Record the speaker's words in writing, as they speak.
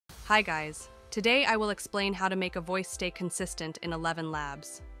Hi guys, today I will explain how to make a voice stay consistent in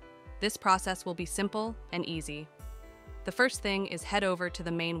ElevenLabs. This process will be simple and easy. The first thing is head over to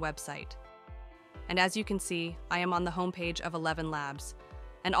the main website. And as you can see, I am on the homepage of ElevenLabs,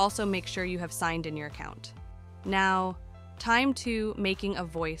 and also make sure you have signed in your account. Now, time to making a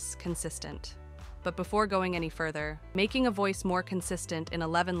voice consistent. But before going any further, making a voice more consistent in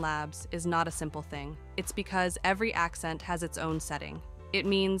ElevenLabs is not a simple thing. It's because every accent has its own setting. It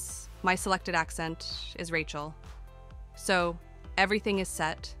means my selected accent is Rachel. So everything is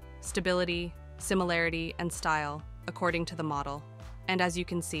set, stability, similarity, and style, according to the model. And as you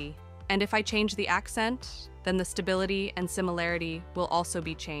can see, and if I change the accent, then the stability and similarity will also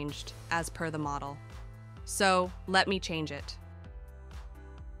be changed as per the model. So let me change it.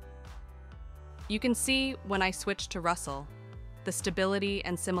 You can see when I switch to Russell, the stability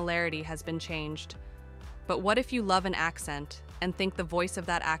and similarity has been changed. But what if you love an accent and think the voice of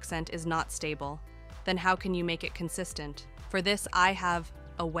that accent is not stable? Then how can you make it consistent? For this, I have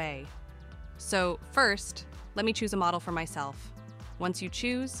a way. So first, let me choose a model for myself. Once you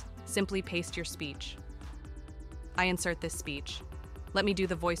choose, simply paste your speech. I insert this speech. Let me do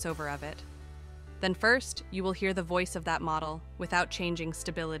the voiceover of it. Then first, you will hear the voice of that model without changing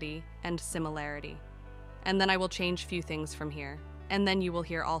stability and similarity. And then I will change few things from here. And then you will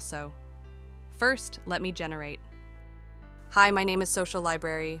hear also. First, let me generate. Hi, my name is Social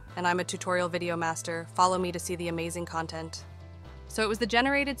Library, and I'm a tutorial video master. Follow me to see the amazing content. So it was the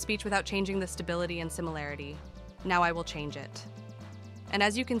generated speech without changing the stability and similarity. Now I will change it. And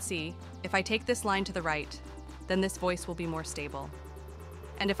as you can see, if I take this line to the right, then this voice will be more stable.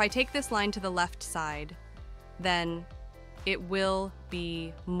 And if I take this line to the left side, then it will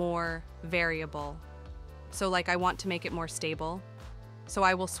be more variable. So like I want to make it more stable, so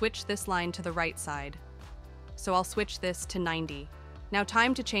I will switch this line to the right side. So I'll switch this to 90. Now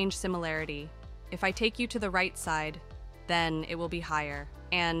time to change similarity. If I take you to the right side, then it will be higher.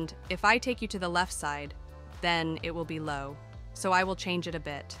 And if I take you to the left side, then it will be low. So I will change it a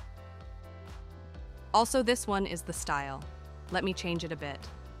bit. Also, this one is the style. Let me change it a bit.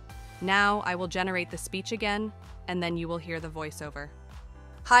 Now I will generate the speech again, and then you will hear the voiceover.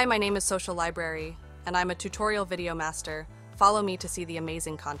 Hi, my name is Social Library, and I'm a tutorial video master. Follow me to see the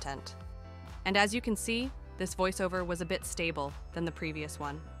amazing content. And as you can see, this voiceover was a bit stable than the previous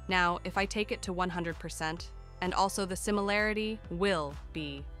one. Now, if I take it to 100%, and also the similarity will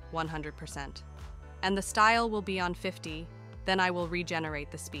be 100%, and the style will be on 50, then I will regenerate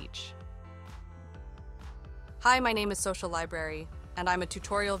the speech. Hi, my name is Social Library, and I'm a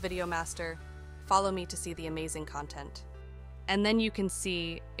tutorial video master. Follow me to see the amazing content. And then you can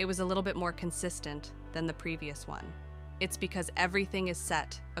see it was a little bit more consistent than the previous one. It's because everything is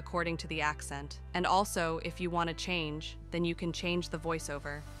set according to the accent. And also, if you want to change, then you can change the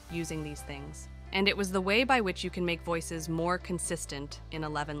voiceover using these things. And it was the way by which you can make voices more consistent in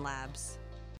ElevenLabs.